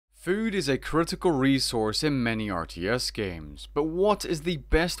Food is a critical resource in many RTS games, but what is the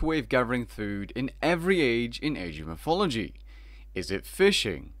best way of gathering food in every age in Age of Mythology? Is it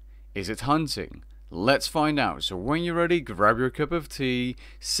fishing? Is it hunting? Let's find out, so when you're ready, grab your cup of tea,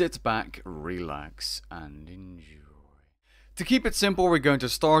 sit back, relax, and enjoy. To keep it simple, we're going to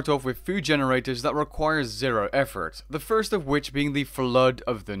start off with food generators that require zero effort, the first of which being the Flood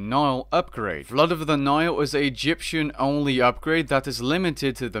of the Nile upgrade. Flood of the Nile is an Egyptian only upgrade that is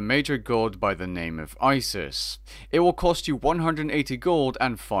limited to the major god by the name of Isis. It will cost you 180 gold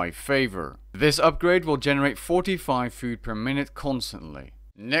and 5 favor. This upgrade will generate 45 food per minute constantly.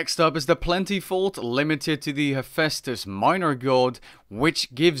 Next up is the Plentyfold, limited to the Hephaestus minor god,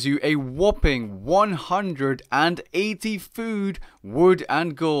 which gives you a whopping 180 food, wood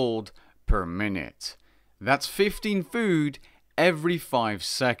and gold per minute. That's 15 food every 5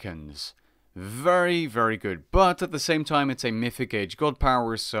 seconds. Very, very good, but at the same time it's a mythic age god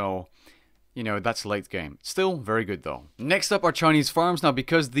power, so you know, that's late game. Still very good though. Next up are Chinese farms. Now,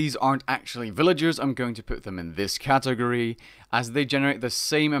 because these aren't actually villagers, I'm going to put them in this category, as they generate the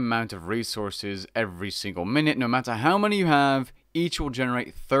same amount of resources every single minute. No matter how many you have, each will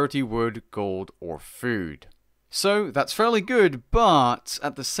generate 30 wood, gold, or food. So that's fairly good, but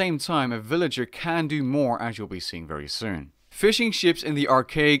at the same time, a villager can do more, as you'll be seeing very soon. Fishing ships in the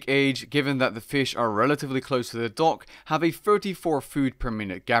Archaic Age, given that the fish are relatively close to the dock, have a 34 food per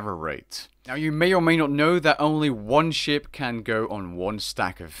minute gather rate. Now, you may or may not know that only one ship can go on one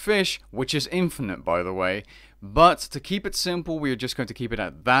stack of fish, which is infinite by the way, but to keep it simple, we are just going to keep it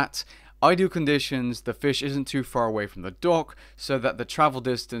at that. Ideal conditions, the fish isn't too far away from the dock, so that the travel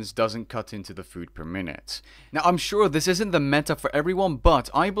distance doesn't cut into the food per minute. Now, I'm sure this isn't the meta for everyone,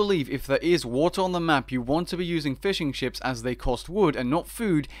 but I believe if there is water on the map, you want to be using fishing ships as they cost wood and not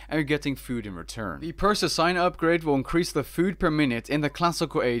food, and you're getting food in return. The Persicina upgrade will increase the food per minute in the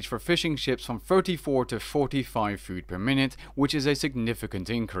classical age for fishing ships from 34 to 45 food per minute, which is a significant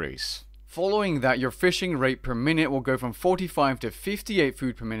increase. Following that, your fishing rate per minute will go from 45 to 58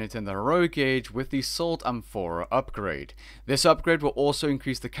 food per minute in the heroic age with the Salt Amphora upgrade. This upgrade will also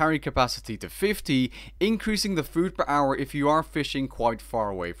increase the carry capacity to 50, increasing the food per hour if you are fishing quite far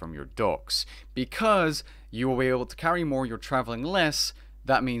away from your docks. Because you will be able to carry more, you're traveling less.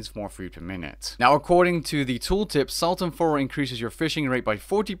 That means more food per minute. Now, according to the tooltip, Salt Amphora increases your fishing rate by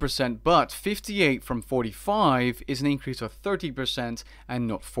 40%, but 58 from 45 is an increase of 30% and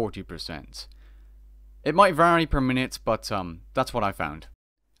not 40%. It might vary per minute, but that's what I found.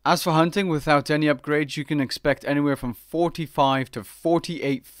 As for hunting, without any upgrades, you can expect anywhere from 45 to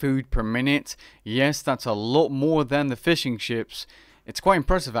 48 food per minute. Yes, that's a lot more than the fishing ships. It's quite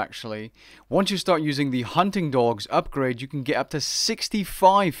impressive actually. Once you start using the hunting dogs upgrade, you can get up to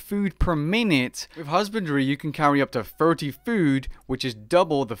 65 food per minute. With husbandry, you can carry up to 30 food, which is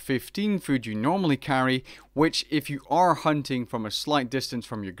double the 15 food you normally carry, which if you are hunting from a slight distance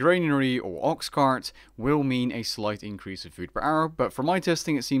from your granary or ox cart, will mean a slight increase of food per hour, but for my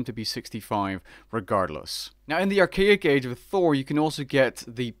testing it seemed to be 65 regardless. Now, in the Archaic Age with Thor, you can also get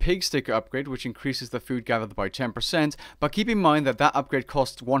the Pig Sticker upgrade, which increases the food gathered by 10%, but keep in mind that that upgrade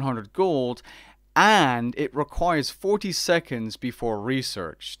costs 100 gold, and it requires 40 seconds before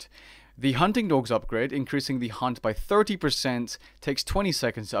researched. The Hunting Dogs upgrade, increasing the hunt by 30%, takes 20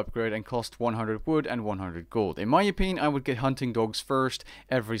 seconds to upgrade and costs 100 wood and 100 gold. In my opinion, I would get Hunting Dogs first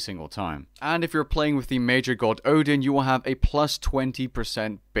every single time. And if you're playing with the major god Odin, you will have a plus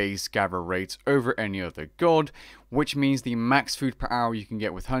 20% base gather rate over any other god, which means the max food per hour you can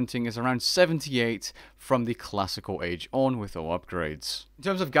get with hunting is around 78 from the classical age on with all upgrades. In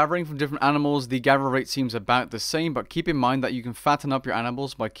terms of gathering from different animals, the gather rate seems about the same, but keep in mind that you can fatten up your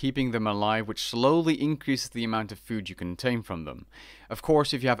animals by keeping them alive, which slowly increases the amount of food you can obtain from them. Of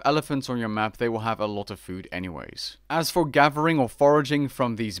course, if you have elephants on your map, they will have a lot of food anyways. As for gathering or foraging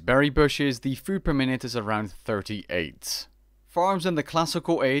from these berry bushes, the food per minute is around 38. Farms in the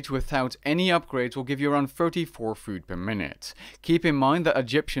classical age without any upgrades will give you around 34 food per minute. Keep in mind that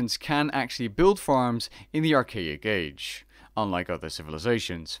Egyptians can actually build farms in the Archaic Age, unlike other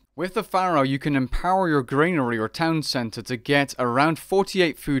civilizations. With the Pharaoh, you can empower your granary or town center to get around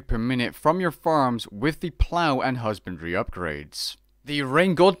 48 food per minute from your farms with the plow and husbandry upgrades. The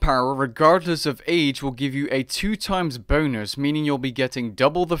Rain God power, regardless of age, will give you a 2 times bonus, meaning you'll be getting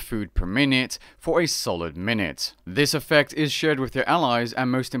double the food per minute for a solid minute. This effect is shared with your allies, and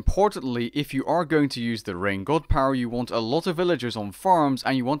most importantly, if you are going to use the Rain God power, you want a lot of villagers on farms,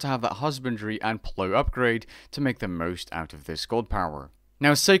 and you want to have that husbandry and plow upgrade to make the most out of this god power.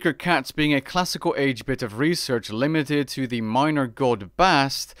 Now, sacred cats being a classical age bit of research limited to the minor god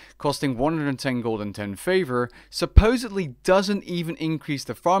Bast, costing 110 gold and 10 favor, supposedly doesn't even increase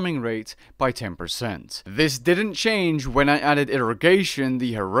the farming rate by 10%. This didn't change when I added irrigation,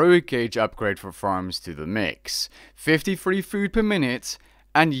 the heroic age upgrade for farms, to the mix. 50 free food per minute,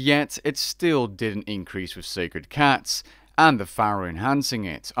 and yet it still didn't increase with sacred cats, and the Pharaoh enhancing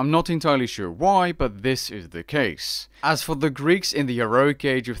it. I'm not entirely sure why, but this is the case. As for the Greeks in the heroic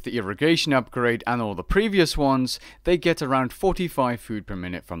age with the irrigation upgrade and all the previous ones, they get around 45 food per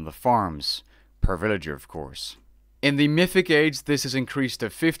minute from the farms. Per villager, of course. In the mythic age, this is increased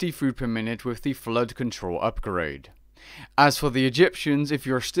to 50 food per minute with the flood control upgrade. As for the Egyptians, if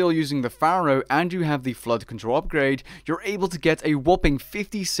you're still using the Pharaoh and you have the flood control upgrade, you're able to get a whopping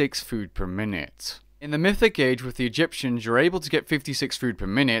 56 food per minute. In the Mythic Age with the Egyptians, you're able to get 56 food per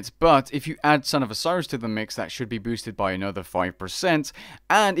minute, but if you add Son of Osiris to the mix, that should be boosted by another 5%,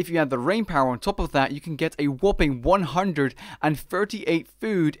 and if you add the rain power on top of that, you can get a whopping 138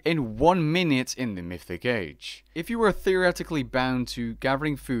 food in 1 minute in the Mythic Age. If you were theoretically bound to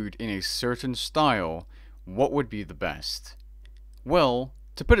gathering food in a certain style, what would be the best? Well,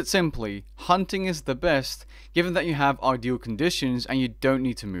 to put it simply, hunting is the best, given that you have ideal conditions and you don't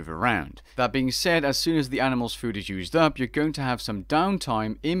need to move around. That being said, as soon as the animal's food is used up, you're going to have some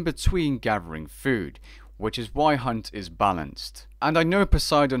downtime in between gathering food, which is why hunt is balanced. And I know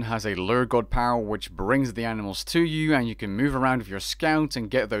Poseidon has a lure god power which brings the animals to you, and you can move around with your scouts and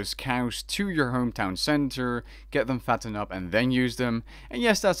get those cows to your hometown center, get them fattened up and then use them. And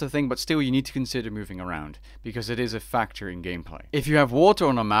yes, that's a thing, but still you need to consider moving around, because it is a factor in gameplay. If you have water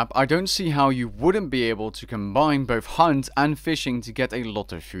on a map, I don't see how you wouldn't be able to combine both hunt and fishing to get a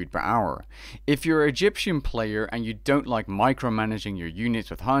lot of food per hour. If you're an Egyptian player and you don't like micromanaging your units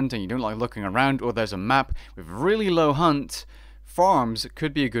with hunt, and you don't like looking around, or there's a map with really low hunt, farms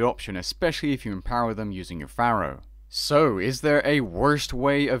could be a good option, especially if you empower them using your Pharaoh. So, is there a worst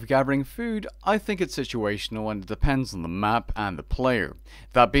way of gathering food? I think it's situational and it depends on the map and the player.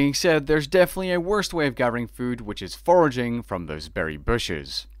 That being said, there's definitely a worst way of gathering food, which is foraging from those berry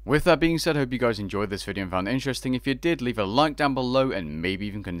bushes. With that being said, I hope you guys enjoyed this video and found it interesting. If you did, leave a like down below and maybe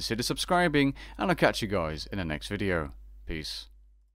even consider subscribing, and I'll catch you guys in the next video. Peace.